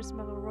the mannerism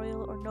of a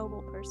royal or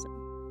noble person.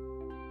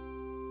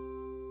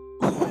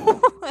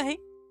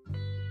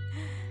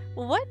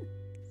 What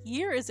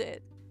year is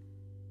it?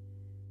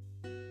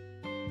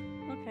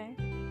 Okay.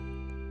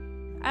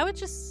 I would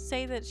just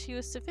say that she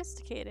was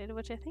sophisticated,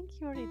 which I think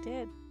you already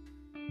did.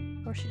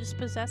 Or she just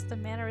possessed the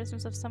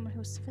mannerisms of someone who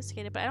was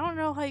sophisticated, but I don't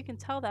know how you can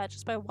tell that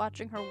just by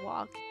watching her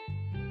walk.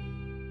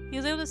 He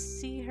was able to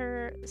see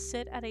her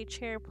sit at a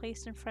chair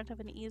placed in front of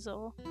an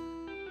easel.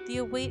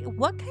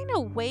 What kind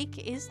of wake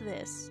is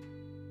this?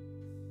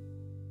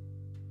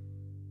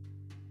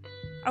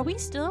 Are we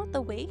still at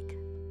the wake?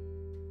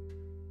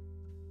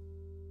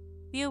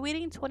 the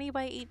awaiting 20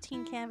 by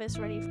 18 canvas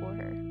ready for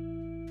her.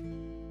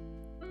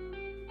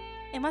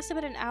 It must have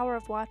been an hour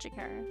of watching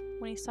her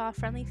when he saw a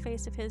friendly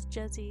face of his,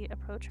 Jezzy,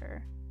 approach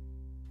her.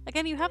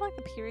 Again, you have like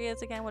the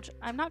periods again, which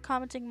I'm not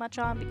commenting much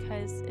on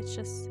because it's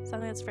just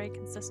something that's very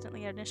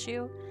consistently an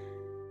issue.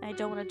 And I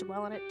don't want to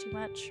dwell on it too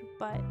much,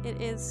 but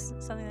it is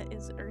something that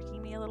is irking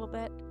me a little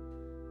bit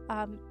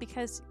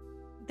because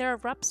there are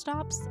abrupt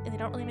stops and they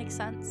don't really make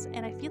sense,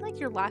 and I feel like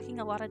you're lacking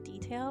a lot of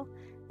detail,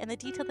 and the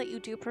detail that you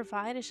do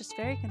provide is just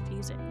very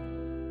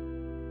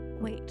confusing.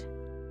 Wait,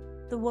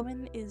 the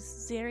woman is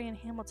Zarian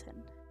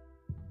Hamilton.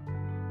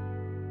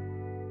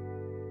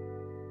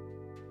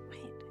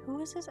 Wait,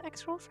 who is his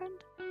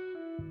ex-girlfriend?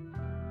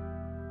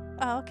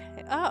 Oh,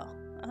 okay. Oh,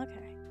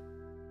 okay.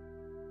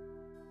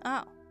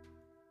 Oh.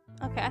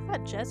 Okay, I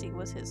thought Jezzy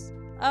was his...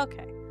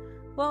 Okay.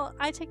 Well,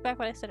 I take back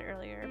what I said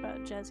earlier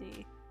about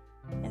Jezzy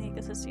and the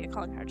inconsistency of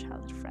calling her a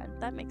childhood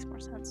friend. That makes more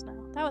sense now.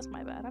 That was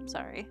my bad. I'm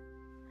sorry.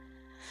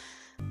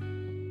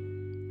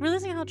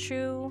 Realizing how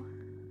true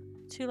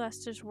to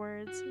Lester's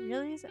words...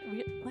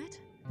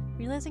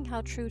 Realizing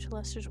how true to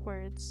Lester's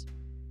words...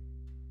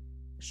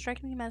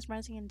 Strikingly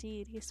mesmerizing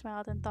indeed, he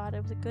smiled and thought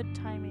it was a good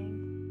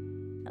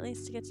timing, at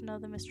least to get to know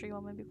the mystery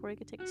woman before he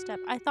could take a step.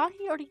 I thought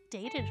he already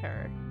dated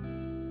her.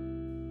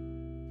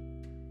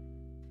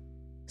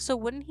 So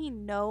wouldn't he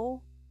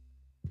know?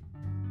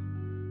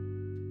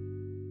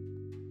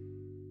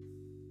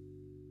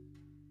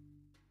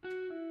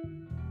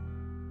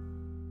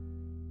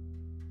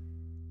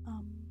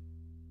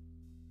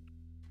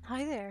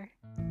 Hi there,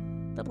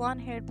 the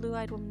blonde-haired,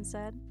 blue-eyed woman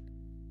said.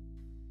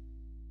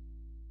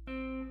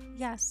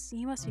 Yes,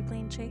 you must be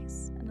Blaine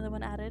Chase, another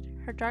one added,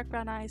 her dark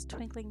brown eyes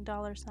twinkling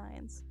dollar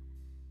signs.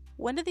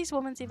 When did these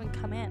women even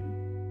come in?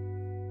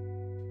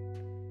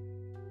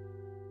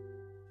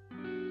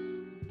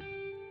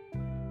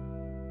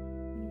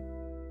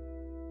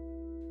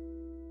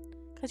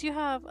 Because you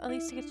have at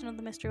least to get to know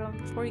the mystery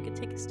woman before you could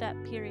take a step,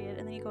 period,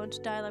 and then you go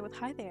into dialogue with,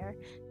 hi there,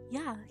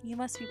 yeah, you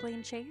must be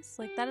Blaine Chase?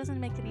 Like, that doesn't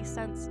make any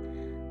sense.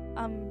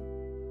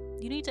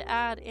 You need to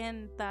add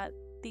in that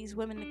these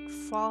women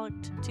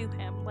flocked to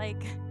him.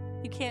 Like,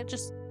 you can't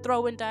just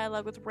throw in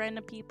dialogue with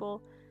random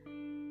people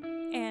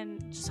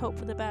and just hope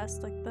for the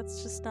best. Like,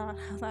 that's just not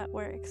how that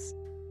works.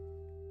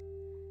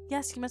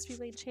 Yes, you must be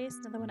Blaine Chase,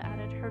 another one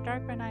added, her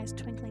dark brown eyes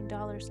twinkling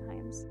dollar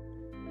signs.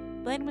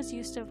 Blaine was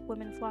used to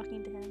women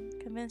flocking to him,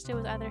 convinced it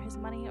was either his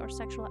money or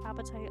sexual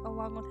appetite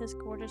along with his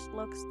gorgeous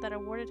looks that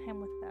awarded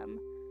him with them.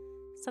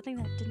 Something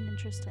that didn't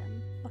interest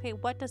him. Okay,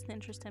 what doesn't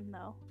interest him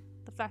though?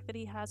 The fact that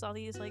he has all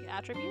these, like,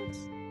 attributes?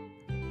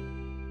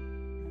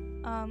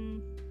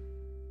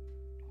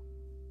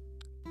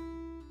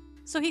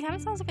 So he kind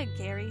of sounds like a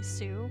Gary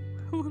Sue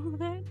a little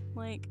bit.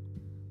 Like,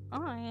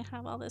 oh, I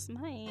have all this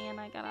money and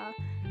I got a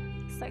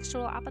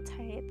sexual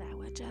appetite that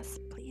would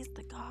just please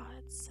the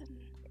gods.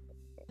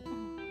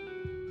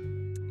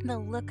 And the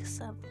looks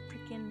of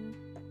freaking,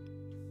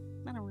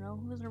 I don't know,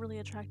 who's a really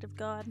attractive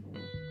god?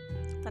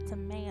 That's a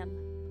man.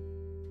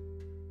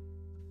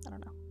 I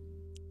don't know.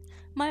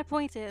 My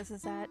point is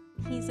that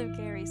he's a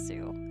Gary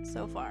Sue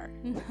so far.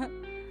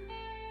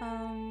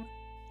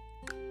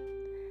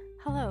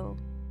 Hello.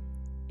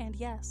 And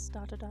yes, ...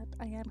 I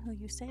am who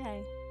you say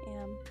I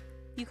am.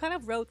 You kind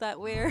of wrote that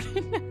weird.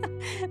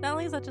 Not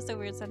only is that just a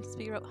weird sentence,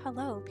 but you wrote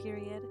hello,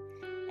 period.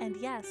 And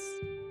yes, ...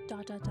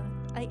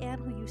 I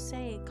am who you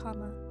say,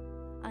 comma,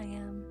 I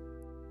am.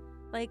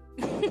 Like,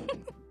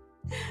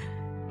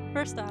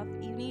 first off,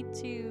 you need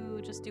to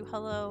just do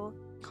hello,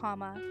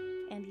 comma,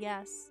 and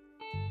yes,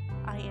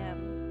 I am,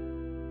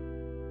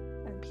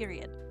 and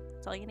period.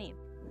 That's all you need.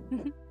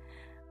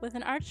 With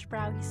an arched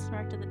brow, he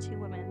smirked at the two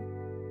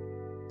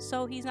women.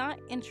 So he's not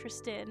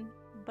interested,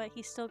 but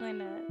he's still going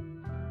to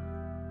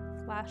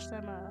flash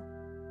them a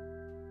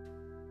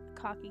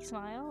cocky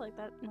smile like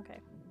that. Okay.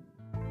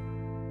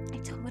 I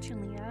told you,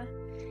 Leah.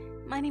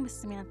 My name is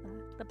Samantha.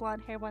 The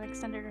blonde-haired one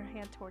extended her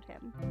hand toward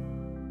him.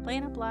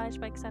 Blaine obliged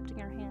by accepting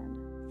her hand.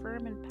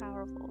 Firm and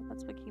powerful,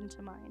 that's what came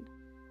to mind.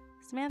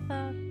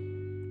 Samantha,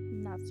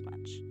 not so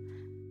much.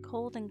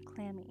 Cold and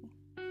clammy.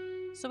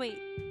 So wait.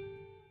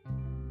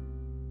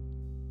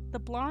 The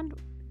blonde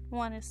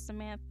one is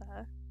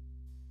Samantha,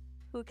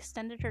 who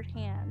extended her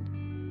hand.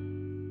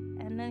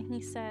 And then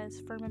he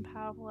says, firm and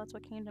powerful, that's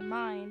what came to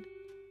mind,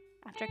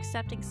 after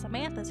accepting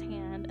Samantha's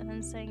hand, and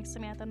then saying,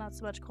 Samantha, not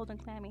so much, cold and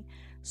clammy.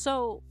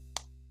 So...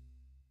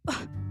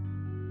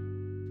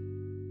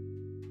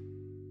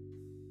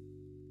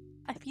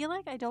 I feel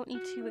like I don't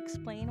need to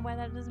explain why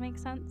that doesn't make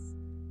sense.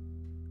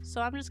 So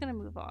I'm just gonna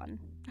move on.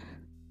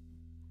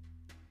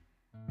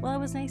 Well, it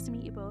was nice to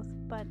meet you both,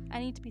 but I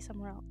need to be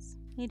somewhere else.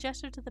 He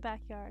gestured to the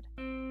backyard.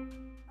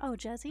 Oh,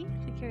 Jezzy?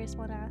 The curious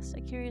one asked,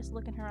 a curious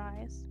look in her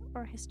eyes.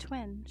 Or his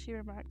twin, she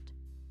remarked.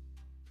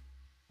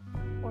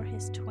 Or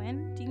his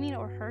twin? Do you mean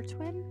or her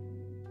twin?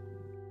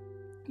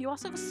 You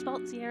also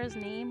spelled Sierra's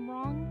name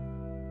wrong?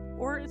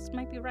 Or it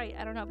might be right,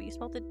 I don't know, but you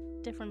spelled it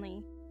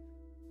differently.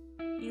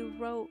 You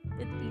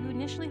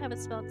initially have it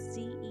spelled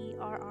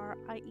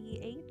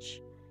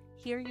Z-E-R-R-I-E-H.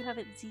 Here you have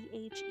it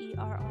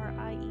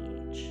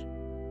Z-H-E-R-R-I-E-H.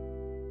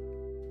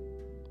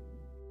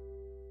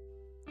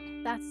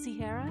 "That's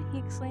Zahara?" he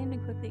exclaimed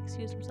and quickly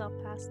excused himself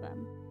past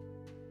them.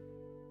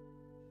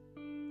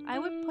 I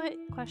would put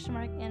question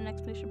mark and an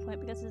exclamation point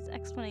because it's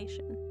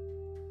exclamation.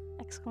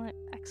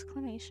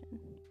 Exclamation.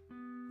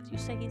 Because you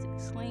say he's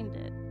exclaimed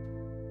it.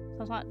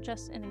 So it's not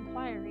just an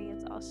inquiry,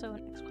 it's also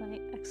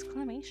an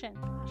exclamation.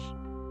 Gosh.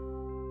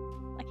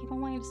 I keep on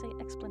wanting to say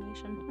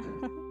explanation.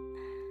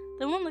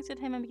 The woman looked at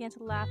him and began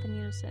to laugh in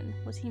unison.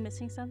 Was he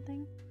missing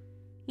something?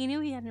 He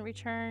knew he hadn't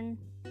returned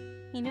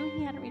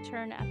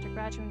after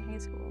graduating high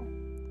school.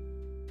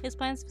 His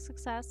plans for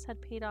success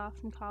had paid off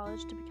from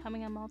college to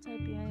becoming a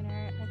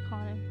multi-billionaire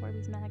icon in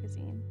Forbes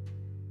magazine.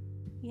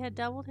 He had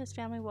doubled his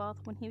family wealth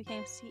when he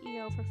became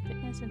CEO for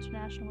Fitness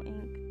International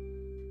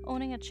Inc.,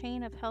 owning a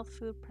chain of health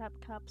food prep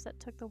cups that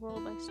took the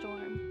world by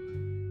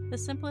storm. The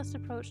simplest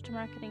approach to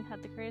marketing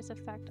had the greatest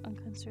effect on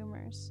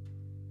consumers.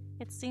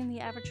 It seemed the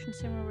average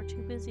consumer were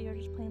too busy or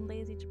just plain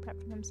lazy to prep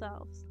for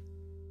themselves.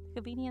 The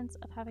convenience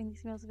of having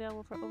these meals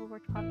available for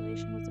overworked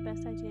population was the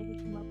best idea he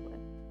came up with.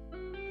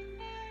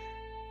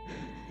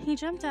 He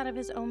jumped out of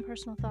his own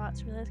personal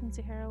thoughts, realizing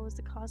Zahara was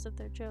the cause of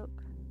their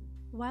joke.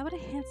 "Why would a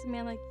handsome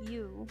man like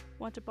you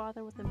want to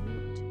bother with a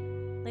mute?"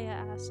 Leia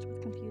asked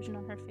with confusion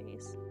on her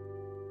face.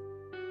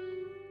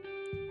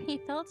 He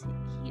felt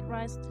heat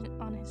rise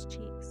on his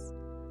cheeks.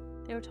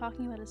 They were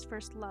talking about his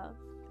first love,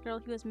 the girl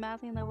he was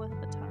madly in love with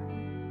at the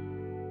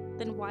time.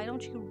 "Then why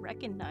don't you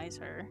recognize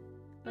her?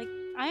 Like,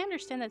 I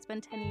understand that it's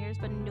been 10 years,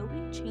 but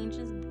nobody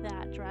changes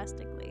that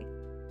drastically.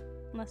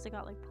 Unless they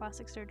got, like,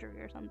 plastic surgery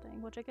or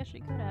something, which I guess she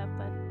could have,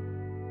 but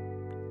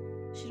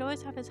she'd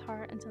always have his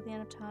heart until the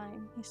end of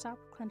time." He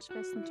stopped with clenched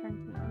fists and turned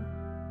from them.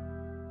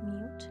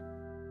 "Mute?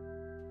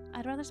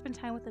 I'd rather spend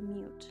time with a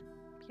mute,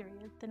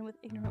 period, than with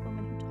ignorant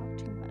women who talk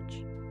too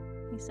much,"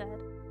 he said.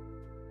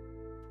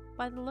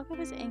 By the look of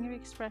his angry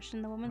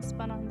expression, the woman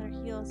spun on their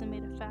heels and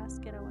made a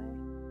fast getaway.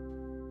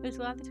 He was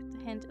glad they took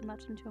the hint and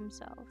left him to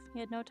himself. He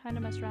had no time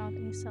to mess around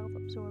with any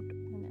self-absorbed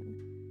women.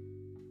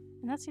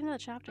 And that's the end of the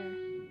chapter.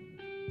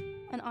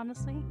 And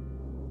honestly,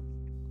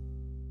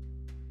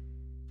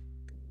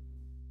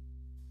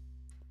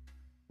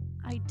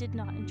 I did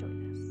not enjoy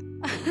this.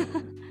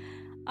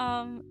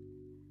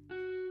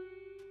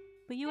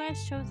 But you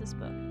guys chose this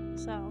book,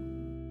 so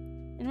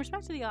in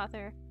respect to the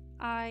author,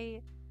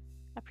 I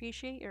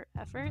appreciate your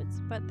efforts,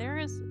 but there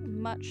is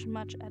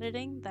much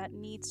editing that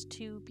needs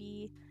to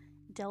be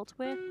dealt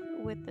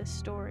with this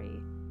story.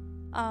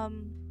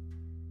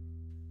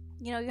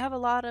 You have a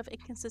lot of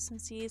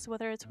inconsistencies,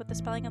 whether it's with the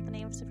spelling of the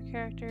names of your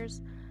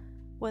characters,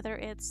 whether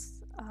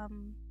it's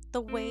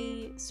the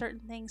way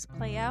certain things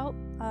play out,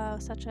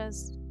 such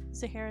as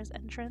Zahara's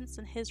entrance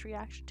and his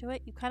reaction to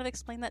it. You kind of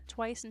explain that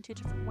twice in two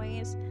different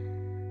ways.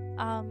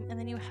 And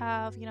then you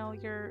have, you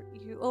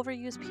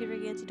overuse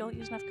periods, you don't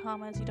use enough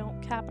commas, you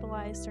don't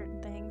capitalize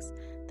certain things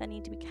that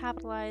need to be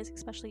capitalized,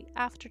 especially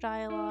after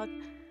dialogue.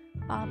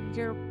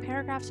 Your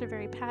paragraphs are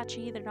very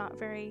patchy, they're not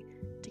very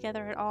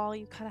together at all.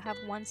 You kind of have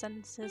one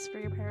sentences for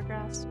your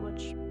paragraphs,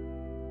 which,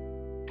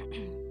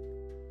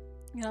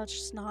 it's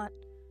just not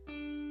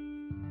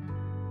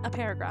a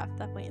paragraph. At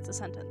that point, it's a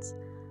sentence.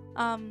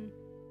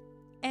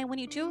 And when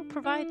you do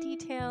provide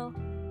detail,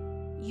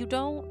 you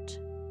don't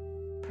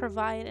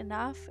provide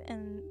enough,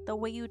 and the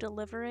way you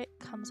deliver it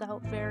comes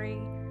out very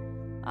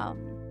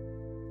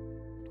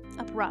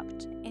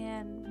abrupt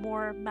and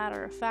more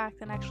matter of fact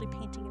than actually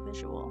painting a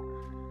visual.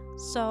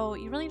 So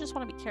you really just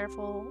want to be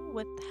careful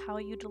with how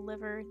you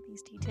deliver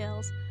these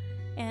details.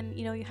 And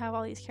you have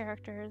all these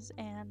characters,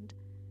 and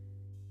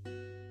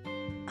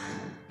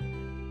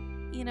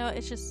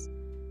it's just,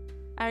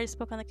 I already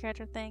spoke on the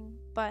character thing,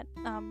 but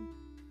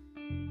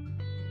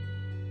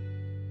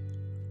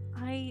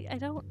I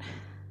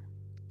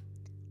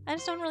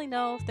just don't really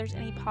know if there's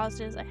any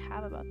positives I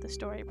have about the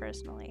story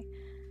personally.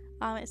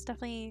 It's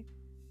definitely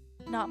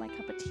not my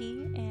cup of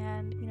tea,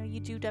 and you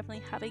do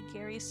definitely have a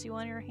Gary Sue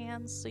on your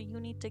hands, so you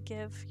need to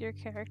give your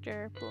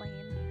character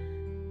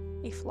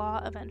Blaine a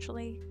flaw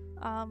eventually.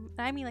 And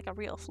I mean like a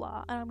real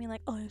flaw. I don't mean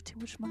like, oh, I have too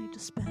much money to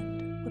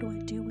spend, what do I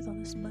do with all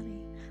this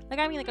money? Like,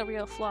 I mean like a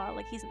real flaw,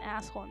 like he's an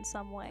asshole in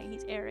some way,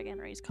 he's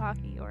arrogant, or he's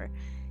cocky, or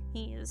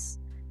he's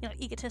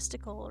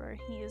egotistical, or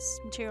he's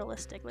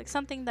materialistic, like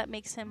something that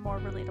makes him more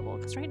relatable,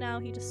 because right now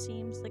he just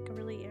seems like a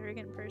really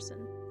arrogant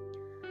person.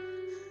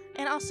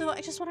 And also,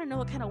 I just want to know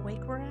what kind of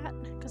wake we're at,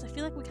 because I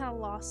feel like we kind of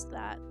lost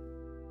that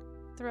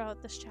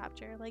throughout this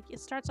chapter. Like, it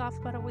starts off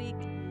about a wake,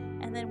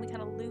 and then we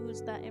kind of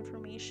lose that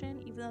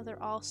information, even though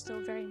they're all still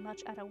very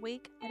much at a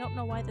wake. I don't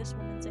know why this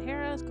woman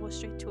Zahara goes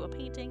straight to a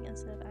painting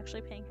instead of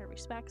actually paying her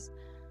respects,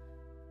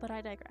 but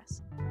I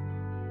digress.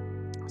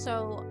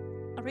 So,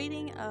 a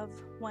rating of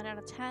 1 out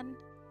of 10,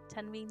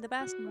 10 being the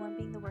best and 1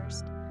 being the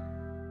worst.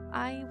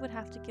 I would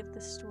have to give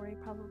this story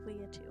probably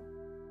a 2.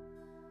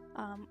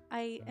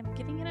 I am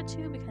giving it a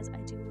 2 because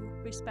I do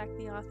respect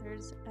the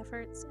author's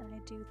efforts, and I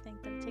do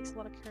think that it takes a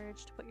lot of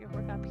courage to put your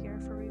work up here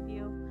for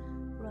review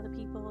for other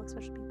people,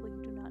 especially people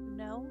you do not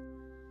know.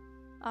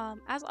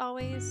 As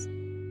always,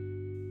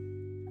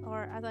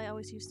 or as I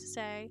always used to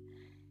say,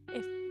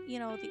 if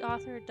the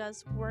author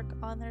does work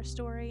on their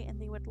story and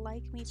they would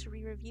like me to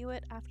re-review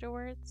it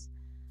afterwards,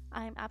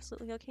 I'm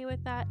absolutely okay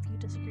with that. If you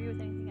disagree with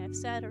anything I've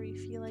said, or you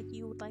feel like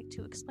you would like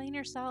to explain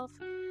yourself,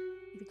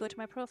 if you go to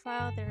my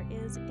profile, there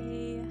is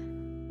a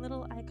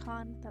little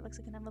icon that looks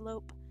like an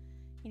envelope,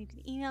 and you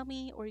can email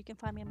me, or you can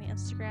find me on my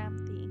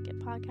Instagram, The Ink It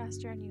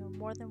Podcaster, and you are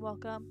more than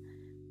welcome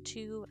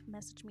to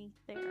message me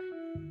there.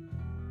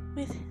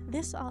 With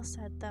this all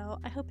said, though,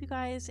 I hope you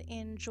guys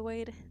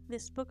enjoyed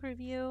this book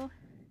review,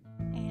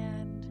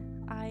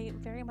 and I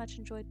very much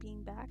enjoyed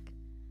being back.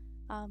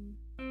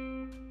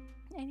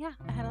 And yeah,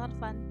 I had a lot of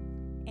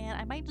fun, and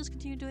I might just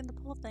continue doing the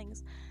poll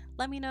things.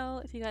 Let me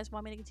know if you guys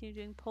want me to continue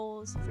doing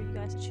polls for you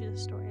guys to choose the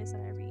stories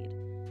that I read.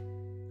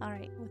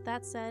 Alright, with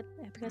that said,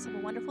 I hope you guys have a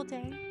wonderful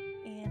day,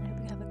 and I hope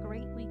you have a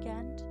great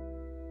weekend,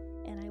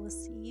 and I will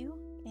see you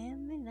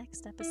in the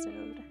next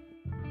episode.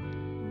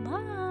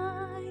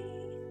 Bye!